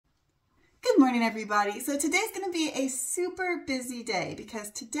morning, everybody. So today's going to be a super busy day because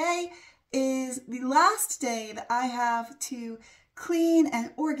today is the last day that I have to clean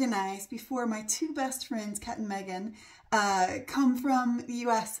and organize before my two best friends, Kat and Megan, come from the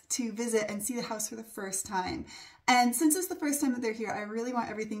US to visit and see the house for the first time. And since it's the first time that they're here, I really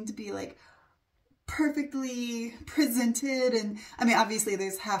want everything to be like perfectly presented. And I mean, obviously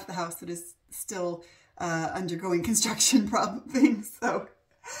there's half the house that is still undergoing construction things, so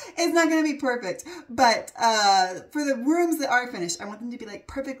it's not going to be perfect, but for the rooms that are finished, I want them to be like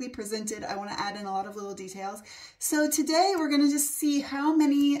perfectly presented. I want to add in a lot of little details. So today we're going to just see how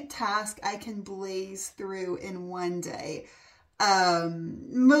many tasks I can blaze through in one day.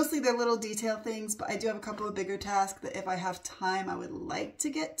 Mostly they're little detail things, but I do have a couple of bigger tasks that if I have time, I would like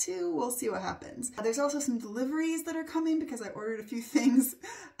to get to. We'll see what happens. There's also some deliveries that are coming because I ordered a few things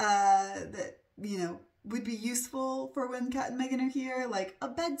that, you know, would be useful for when Kat and Megan are here, like a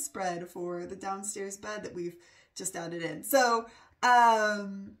bedspread for the downstairs bed that we've just added in. So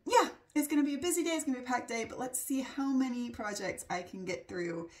yeah, it's going to be a busy day, it's going to be a packed day, but let's see how many projects I can get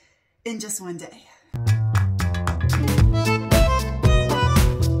through in just one day.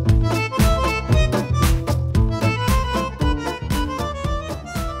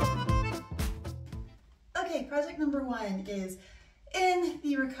 Okay, project number one is in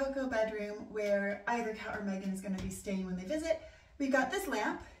the Rococo bedroom where either Kat or Megan is going to be staying when they visit. We've got this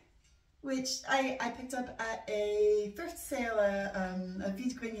lamp, which I picked up at a thrift sale, a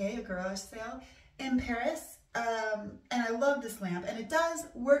vide-grenier, a garage sale in Paris. And I love this lamp, and it does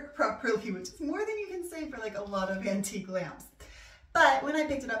work properly, which is more than you can say for like a lot of antique lamps. But when I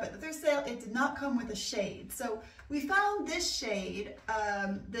picked it up at the thrift sale, it did not come with a shade. So we found this shade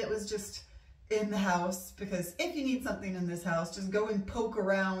that was just in the house, because if you need something in this house, just go and poke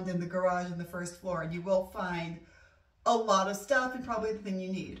around in the garage on the first floor and you will find a lot of stuff and probably the thing you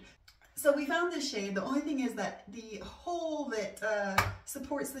need. So we found this shade. The only thing is that the hole that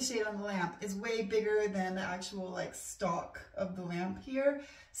supports the shade on the lamp is way bigger than the actual like stock of the lamp here.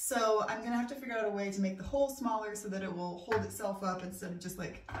 So I'm gonna have to figure out a way to make the hole smaller so that it will hold itself up instead of just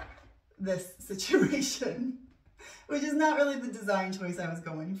like this situation, which is not really the design choice I was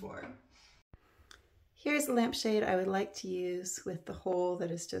going for. Here's the lampshade I would like to use with the hole that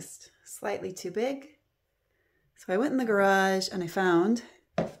is just slightly too big. So I went in the garage and I found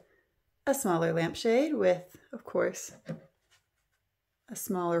a smaller lampshade with, of course, a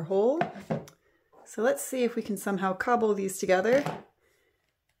smaller hole. So let's see if we can somehow cobble these together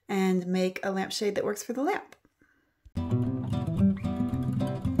and make a lampshade that works for the lamp.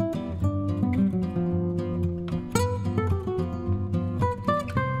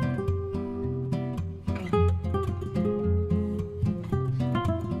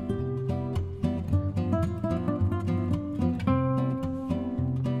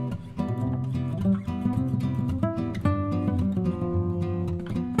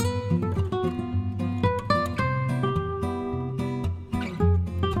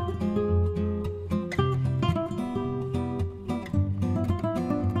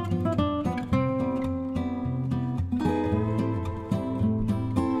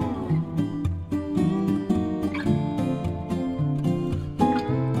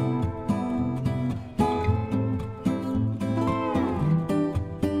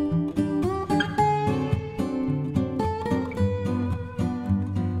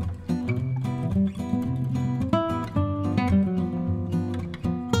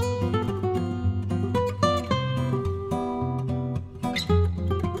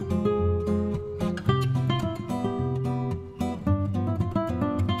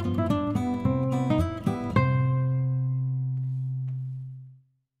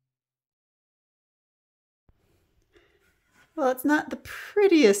 Well, it's not the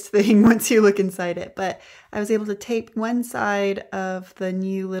prettiest thing once you look inside it, but I was able to tape one side of the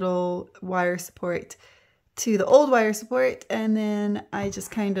new little wire support to the old wire support, and then I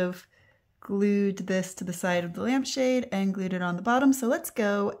just kind of glued this to the side of the lampshade and glued it on the bottom. So let's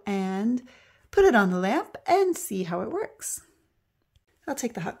go and put it on the lamp and see how it works. I'll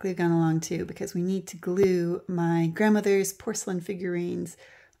take the hot glue gun along too, because we need to glue my grandmother's porcelain figurines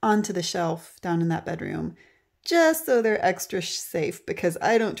onto the shelf down in that bedroom, just so they're extra safe, because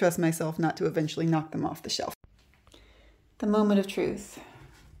I don't trust myself not to eventually knock them off the shelf. The moment of truth.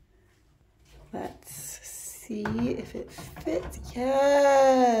 Let's see if it fits.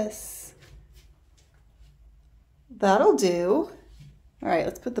 Yes! That'll do. All right,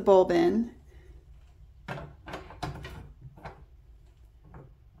 let's put the bulb in.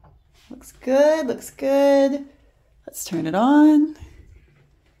 Looks good, looks good. Let's turn it on.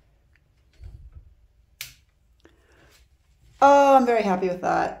 Oh, I'm very happy with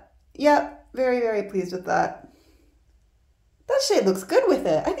that. Yep, very, very pleased with that. That shade looks good with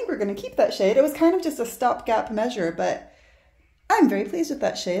it. I think we're going to keep that shade. It was kind of just a stopgap measure, but I'm very pleased with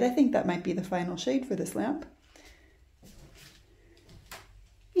that shade. I think that might be the final shade for this lamp.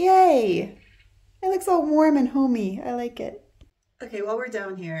 Yay! It looks all warm and homey. I like it. Okay, while we're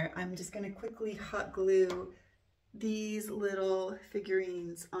down here, I'm just going to quickly hot glue these little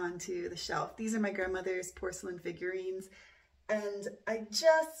figurines onto the shelf. These are my grandmother's porcelain figurines, and I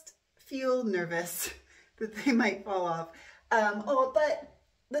just feel nervous that they might fall off. But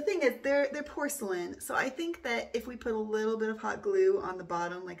the thing is, they're porcelain, so I think that if we put a little bit of hot glue on the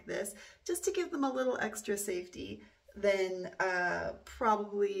bottom like this, just to give them a little extra safety, then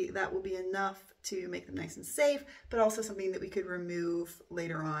probably that will be enough to make them nice and safe, but also something that we could remove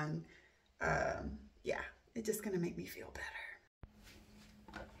later on. Yeah, it's just gonna make me feel better.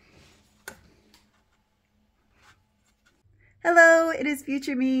 Hello, it is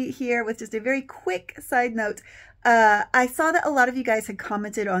Future Me here with just a very quick side note. I saw that a lot of you guys had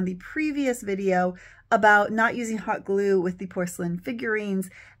commented on the previous video about not using hot glue with the porcelain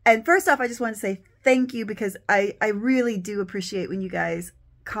figurines. And first off, I just want to say thank you, because I really do appreciate when you guys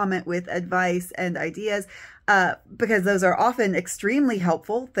comment with advice and ideas, because those are often extremely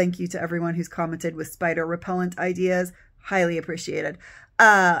helpful. Thank you to everyone who's commented with spider repellent ideas. Highly appreciated.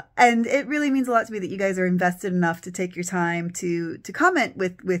 And it really means a lot to me that you guys are invested enough to take your time to comment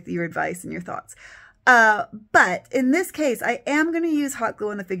with your advice and your thoughts. But in this case, I am going to use hot glue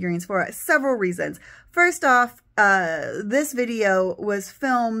on the figurines for several reasons. First off, this video was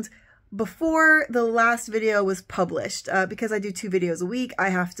filmed before the last video was published. Because I do 2 videos a week, I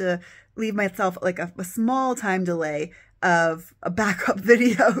have to leave myself like a small time delay of backup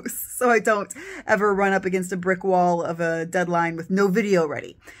videos so I don't ever run up against a brick wall of a deadline with no video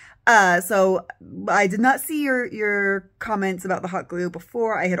ready. So I did not see your comments about the hot glue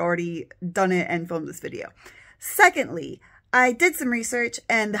before I had already done it and filmed this video. Secondly, I did some research,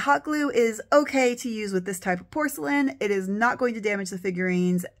 and the hot glue is okay to use with this type of porcelain. It is not going to damage the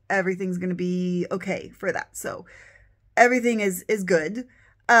figurines. Everything's going to be okay for that. So everything is good.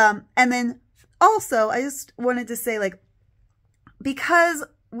 And then also, I just wanted to say, like, because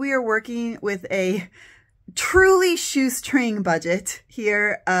we are working with a truly shoestring budget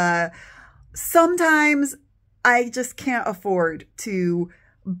here, sometimes I just can't afford to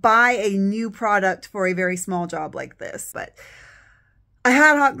buy a new product for a very small job like this. But I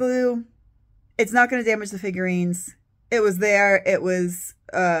had hot glue. It's not going to damage the figurines. It was there. It was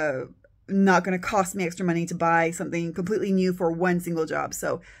not going to cost me extra money to buy something completely new for one single job.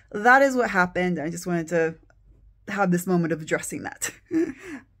 So that is what happened. I just wanted to have this moment of addressing that.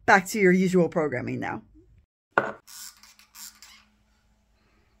 Back to your usual programming now.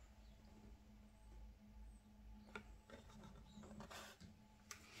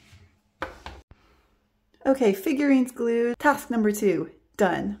 Okay, figurines glued. Task number 2,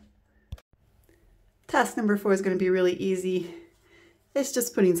 done. Task number 4 is going to be really easy. It's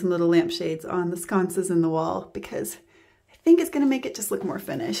just putting some little lampshades on the sconces in the wall, because I think it's going to make it just look more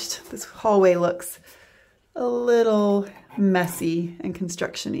finished. This hallway looks a little messy and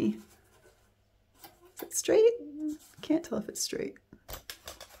construction-y. Is it straight? Can't tell if it's straight.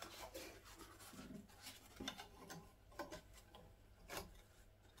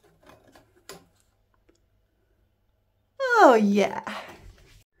 Oh yeah,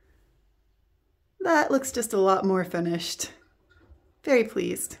 that looks just a lot more finished. Very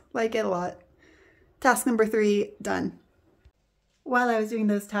pleased, like it a lot. Task number 3, done. While I was doing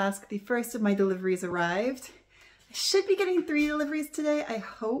those tasks, the first of my deliveries arrived. I should be getting 3 deliveries today, I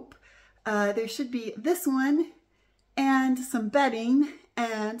hope. There should be this one and some bedding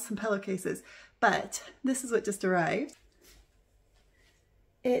and some pillowcases, but this is what just arrived.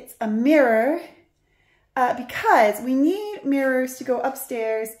 It's a mirror. Because we need mirrors to go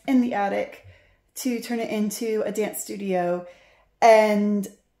upstairs in the attic to turn it into a dance studio, and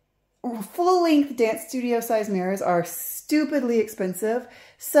full-length dance studio size mirrors are stupidly expensive.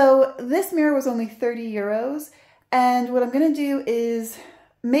 So this mirror was only 30 euros, and what I'm going to do is,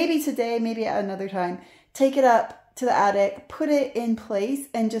 maybe today, maybe at another time, take it up to the attic, put it in place,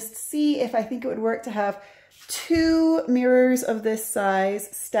 and just see if I think it would work to have 2 mirrors of this size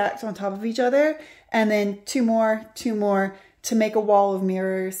stacked on top of each other, and then 2 more to make a wall of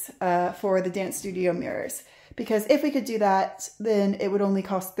mirrors for the dance studio mirrors. Because if we could do that, then it would only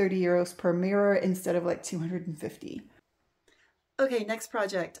cost 30 euros per mirror instead of like 250. Okay, next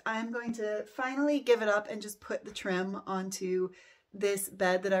project. I'm going to finally give it up and just put the trim onto this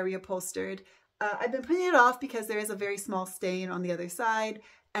bed that I reupholstered. I've been putting it off because there is a very small stain on the other side,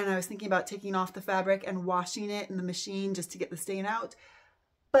 and I was thinking about taking off the fabric and washing it in the machine just to get the stain out.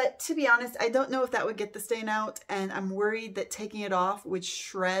 But to be honest, I don't know if that would get the stain out, and I'm worried that taking it off would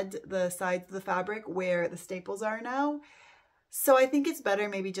shred the sides of the fabric where the staples are now. So I think it's better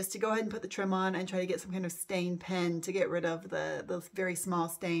maybe just to go ahead and put the trim on and try to get some kind of stain pen to get rid of the very small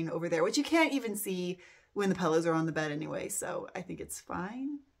stain over there, which you can't even see when the pillows are on the bed anyway, so I think it's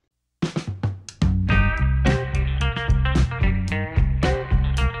fine.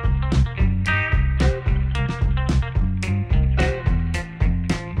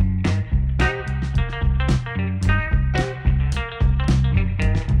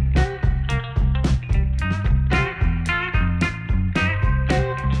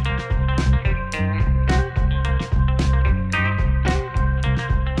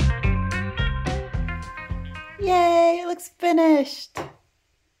 Yay, it looks finished.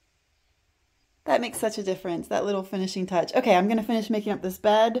 That makes such a difference, that little finishing touch. Okay, I'm gonna finish making up this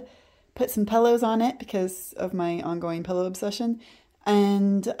bed, put some pillows on it because of my ongoing pillow obsession,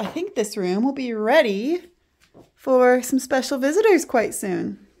 and I think this room will be ready for some special visitors quite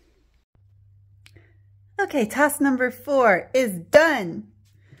soon. Okay, task number 4 is done.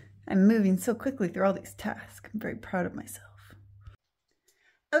 I'm moving so quickly through all these tasks. I'm very proud of myself.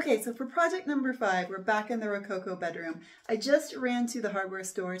 Okay, so for project number 5, we're back in the Rococo bedroom. I just ran to the hardware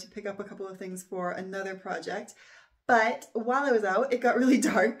store to pick up a couple of things for another project, but while I was out, it got really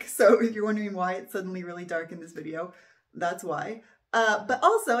dark. So if you're wondering why it's suddenly really dark in this video, that's why. But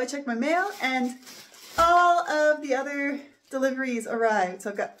also I checked my mail and all of the other deliveries arrived.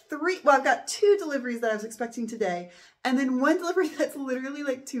 So I've got I've got 2 deliveries that I was expecting today, and then 1 delivery that's literally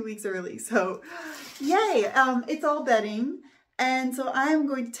like 2 weeks early. So yay, it's all bedding. And so I'm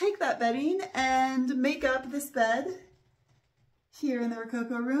going to take that bedding and make up this bed here in the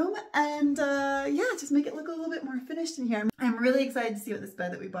Rococo room, and yeah, just make it look a little bit more finished in here. I'm really excited to see what this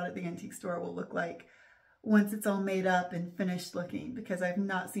bed that we bought at the antique store will look like once it's all made up and finished looking, because I've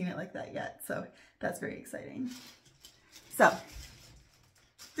not seen it like that yet. So that's very exciting. So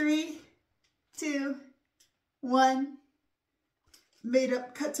 3, 2, 1,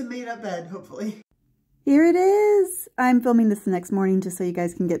 cut to made up bed, hopefully. Here it is! I'm filming this the next morning just so you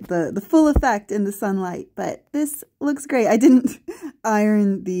guys can get the full effect in the sunlight, but this looks great. I didn't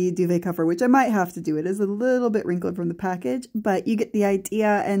iron the duvet cover, which I might have to do. It is a little bit wrinkled from the package, but you get the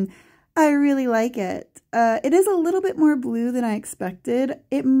idea, and I really like it. It is a little bit more blue than I expected.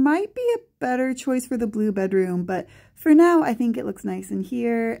 It might be a better choice for the blue bedroom, but for now I think it looks nice in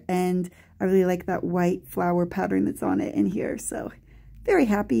here, and I really like that white flower pattern that's on it in here, so very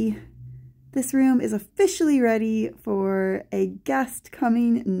happy. This room is officially ready for a guest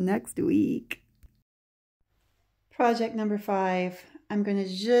coming next week. Project number 5, I'm going to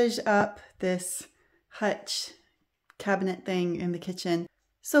zhuzh up this hutch cabinet thing in the kitchen.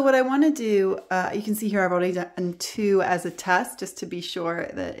 So what I want to do, you can see here I've already done 2 as a test just to be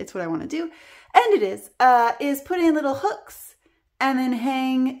sure that it's what I want to do. And it is put in little hooks and then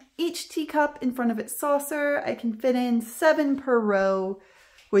hang each teacup in front of its saucer. I can fit in 7 per row,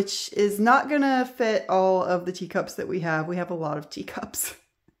 which is not gonna fit all of the teacups that we have. We have a lot of teacups.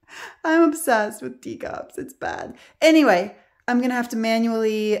 I'm obsessed with teacups, it's bad. Anyway, I'm gonna have to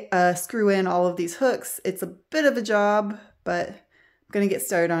manually screw in all of these hooks. It's a bit of a job, but I'm gonna get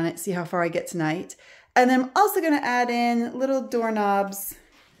started on it, see how far I get tonight. And then I'm also gonna add in little doorknobs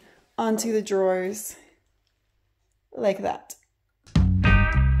onto the drawers, like that.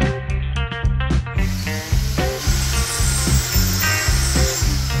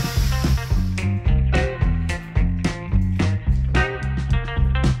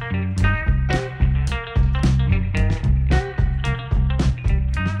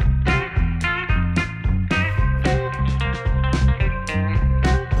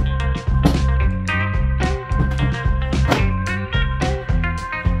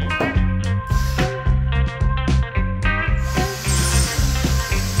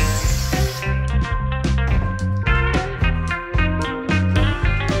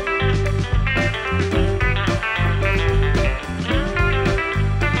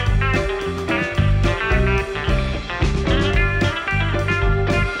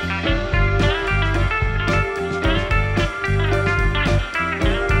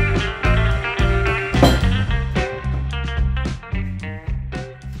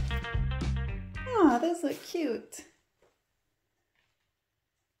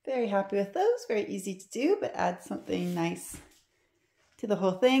 Very happy with those, very easy to do, but add something nice to the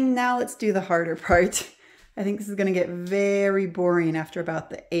whole thing. Now let's do the harder part. I think this is gonna get very boring after about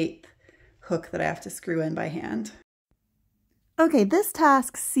the 8th hook that I have to screw in by hand. Okay, this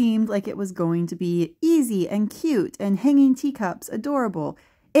task seemed like it was going to be easy and cute and hanging teacups adorable.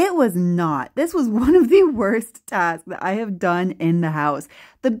 It was not. This was one of the worst tasks that I have done in the house.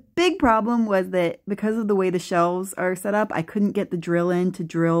 The big problem was that because of the way the shelves are set up, I couldn't get the drill in to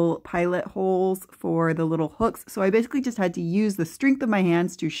drill pilot holes for the little hooks. So I basically just had to use the strength of my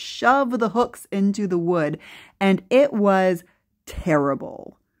hands to shove the hooks into the wood, and it was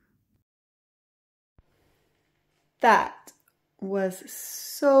terrible. That was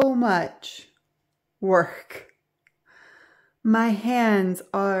so much work. My hands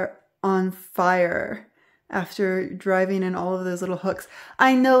are on fire after driving in all of those little hooks.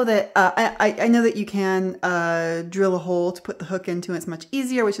 I know that I know that you can drill a hole to put the hook into. It's much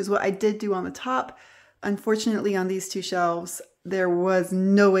easier, which is what I did do on the top. Unfortunately, on these two shelves, there was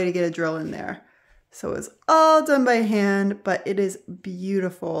no way to get a drill in there. So it was all done by hand, but it is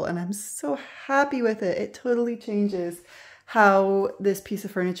beautiful and I'm so happy with it. It totally changes how this piece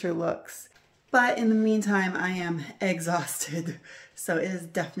of furniture looks. But in the meantime, I am exhausted. So it is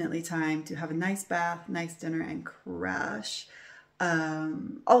definitely time to have a nice bath, nice dinner, and crash.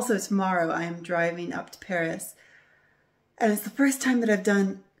 Also tomorrow I am driving up to Paris. And it's the first time that I've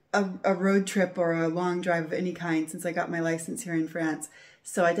done a road trip or a long drive of any kind since I got my license here in France.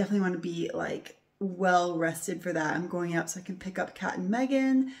 So I definitely want to be like well rested for that. I'm going out so I can pick up Kat and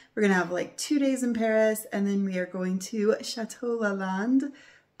Megan. We're gonna have like 2 days in Paris, and then we are going to Chateau Lalande,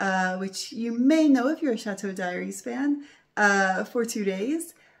 which you may know if you're a Chateau Diaries fan, for 2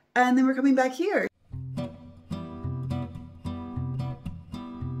 days, and then we're coming back here.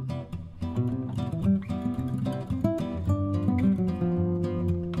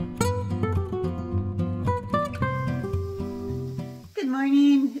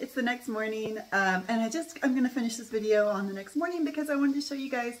 It's the next morning, and I'm gonna finish this video on the next morning because I wanted to show you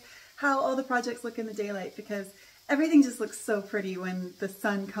guys how all the projects look in the daylight, because everything just looks so pretty when the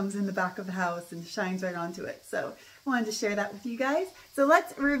sun comes in the back of the house and shines right onto it. So I wanted to share that with you guys. So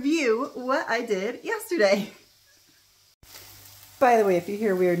let's review what I did yesterday. By the way, if you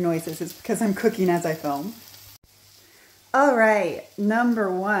hear weird noises, it's because I'm cooking as I film. All right, number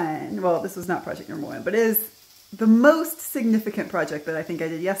one. Well, this was not project number one, but it is the most significant project that I think I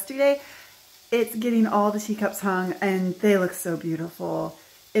did yesterday. It's getting all the teacups hung, and they look so beautiful.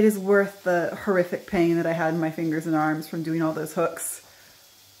 It is worth the horrific pain that I had in my fingers and arms from doing all those hooks.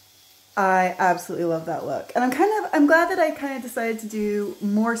 I absolutely love that look. And I'm glad that I kind of decided to do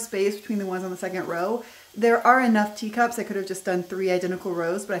more space between the ones on the second row. There are enough teacups. I could have just done 3 identical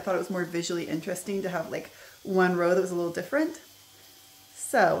rows, but I thought it was more visually interesting to have like one row that was a little different.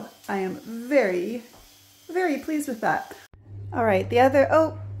 So I am very pleased with that. All right,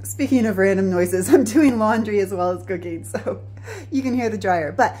 speaking of random noises, I'm doing laundry as well as cooking, so you can hear the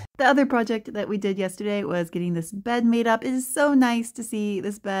dryer. But the other project that we did yesterday was getting this bed made up. It is so nice to see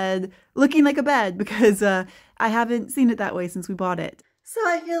this bed looking like a bed, because I haven't seen it that way since we bought it. So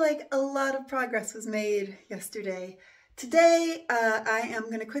I feel like a lot of progress was made yesterday. Today, I am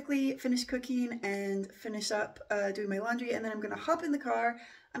going to quickly finish cooking and finish up doing my laundry, and then I'm going to hop in the car.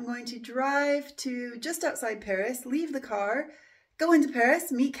 I'm going to drive to just outside Paris, leave the car, go into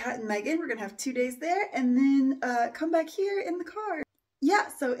Paris, meet Kat and Megan. We're going to have 2 days there, and then come back here in the car. Yeah,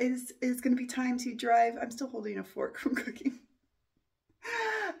 so it's going to be time to drive. I'm still holding a fork from cooking.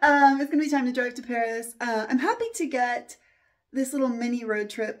 It's going to be time to drive to Paris. I'm happy to get this little mini road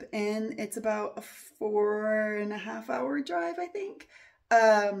trip in. It's about a 4.5 hour drive, I think.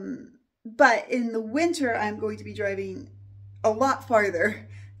 But in the winter, I'm going to be driving a lot farther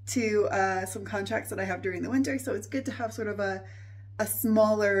to some contracts that I have during the winter. So it's good to have sort of a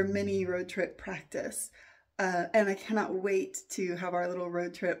smaller mini road trip practice. And I cannot wait to have our little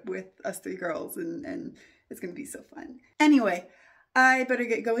road trip with us 3 girls, and it's going to be so fun. Anyway, I better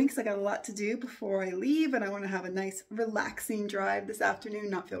get going because I got a lot to do before I leave, and I want to have a nice relaxing drive this afternoon,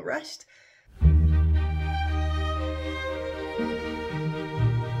 not feel rushed.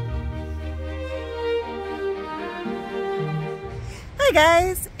 Hi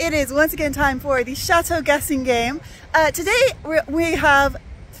guys, it is once again time for the Chateau guessing game. Today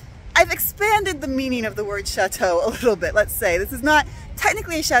I've expanded the meaning of the word chateau a little bit, let's say. This is not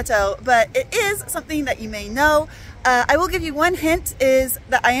technically a chateau, but it is something that you may know. I will give you one hint, is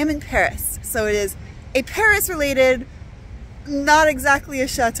that I am in Paris. So it is a Paris-related, not exactly a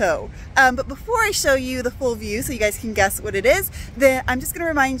chateau. But before I show you the full view so you guys can guess what it is, then I'm just going to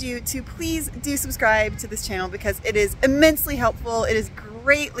remind you to please do subscribe to this channel, because it is immensely helpful. It is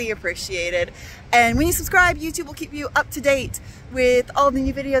greatly appreciated. And when you subscribe, YouTube will keep you up to date with all the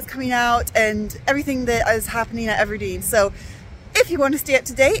new videos coming out and everything that is happening at Everdeen. So if you want to stay up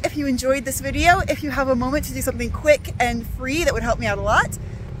to date, if you enjoyed this video, if you have a moment to do something quick and free that would help me out a lot,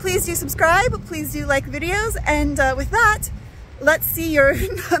 please do subscribe, please do like videos, and with that, let's see your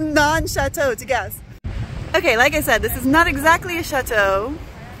non-chateau to guess. Okay, like I said, this is not exactly a chateau.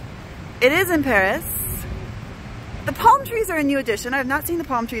 It is in Paris. The palm trees are a new addition. I have not seen the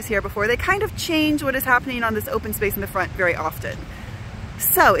palm trees here before. They kind of change what is happening on this open space in the front very often.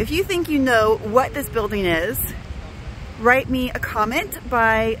 So if you think you know what this building is, write me a comment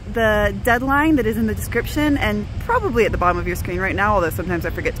by the deadline that is in the description and probably at the bottom of your screen right now, although sometimes I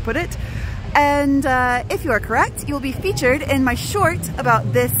forget to put it. And if you are correct, you will be featured in my short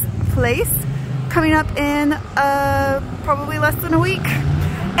about this place coming up in probably less than a week.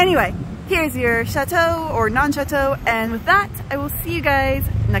 Anyway, here's your chateau or non-chateau, and with that, I will see you guys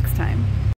next time.